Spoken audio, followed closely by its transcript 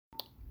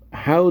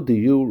How do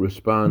you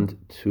respond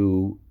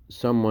to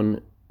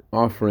someone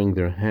offering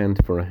their hand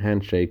for a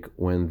handshake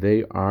when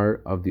they are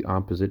of the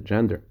opposite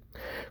gender?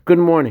 Good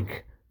morning.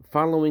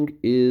 Following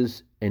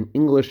is an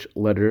English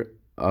letter,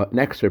 an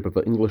excerpt of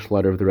an English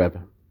letter of the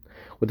Rebbe.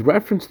 With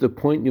reference to the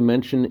point you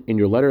mentioned in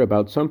your letter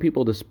about some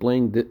people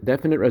displaying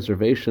definite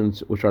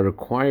reservations which are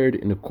required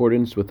in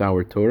accordance with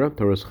our Torah,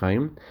 Torah's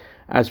Chaim,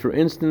 as for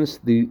instance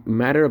the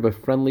matter of a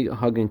friendly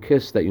hug and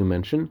kiss that you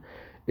mentioned,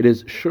 it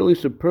is surely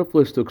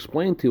superfluous to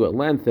explain to you at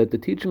length that the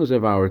teachings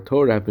of our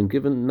Torah have been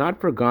given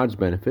not for God's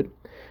benefit,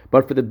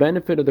 but for the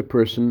benefit of the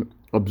person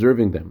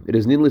observing them. It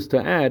is needless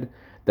to add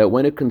that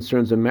when it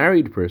concerns a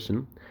married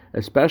person,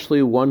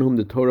 especially one whom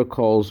the Torah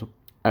calls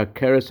a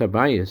keres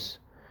habayis,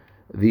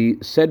 the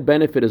said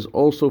benefit is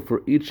also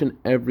for each and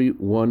every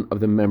one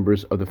of the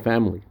members of the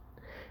family.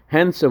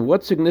 Hence, of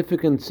what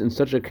significance in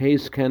such a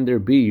case can there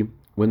be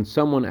when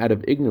someone out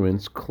of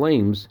ignorance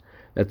claims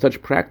that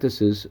such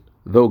practices,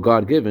 though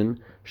God-given,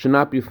 should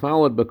not be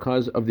followed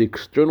because of the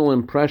external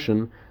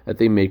impression that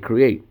they may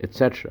create,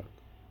 etc.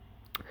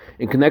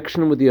 In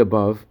connection with the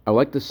above, I would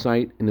like to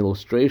cite an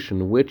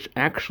illustration which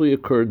actually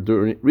occurred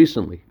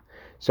recently.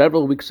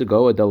 Several weeks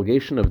ago, a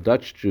delegation of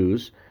Dutch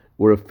Jews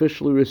were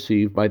officially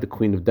received by the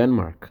Queen of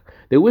Denmark.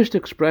 They wished to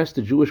express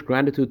the Jewish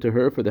gratitude to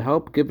her for the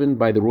help given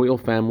by the royal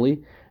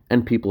family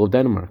and people of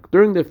Denmark.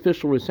 During the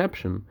official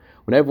reception,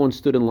 when everyone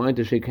stood in line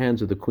to shake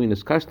hands with the Queen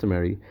as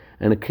customary,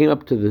 and it came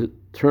up to the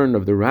turn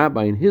of the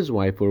rabbi and his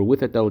wife who were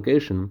with that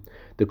delegation,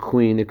 the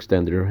Queen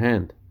extended her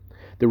hand.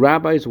 The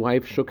rabbi's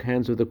wife shook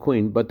hands with the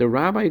Queen, but the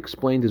rabbi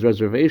explained his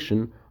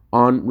reservation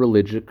on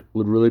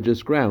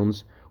religious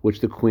grounds,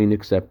 which the Queen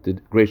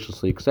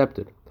graciously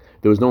accepted.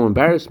 There was no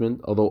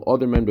embarrassment, although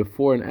other men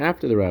before and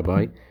after the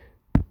rabbi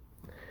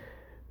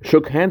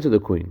shook hands with the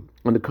Queen.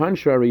 On the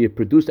contrary, it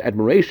produced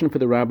admiration for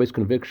the rabbi's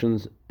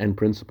convictions and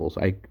principles.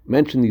 I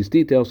mention these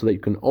details so that you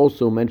can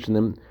also mention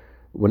them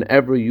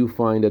whenever you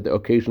find that the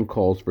occasion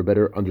calls for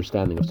better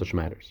understanding of such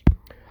matters.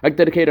 I'd like to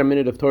dedicate our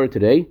minute of Torah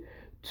today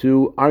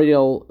to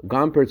Ariel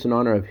Gompertz in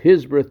honor of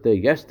his birthday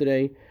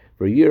yesterday,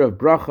 for a year of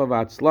bracha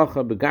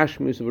v'atzlacha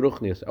begashmius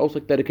v'ruchnius. I also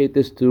like to dedicate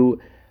this to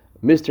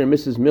Mr. and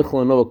Mrs. Michal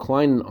and Noah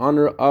Klein in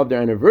honor of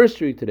their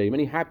anniversary today.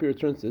 Many happy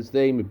returns to this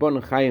day.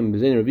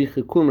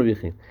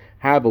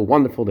 Have a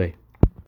wonderful day.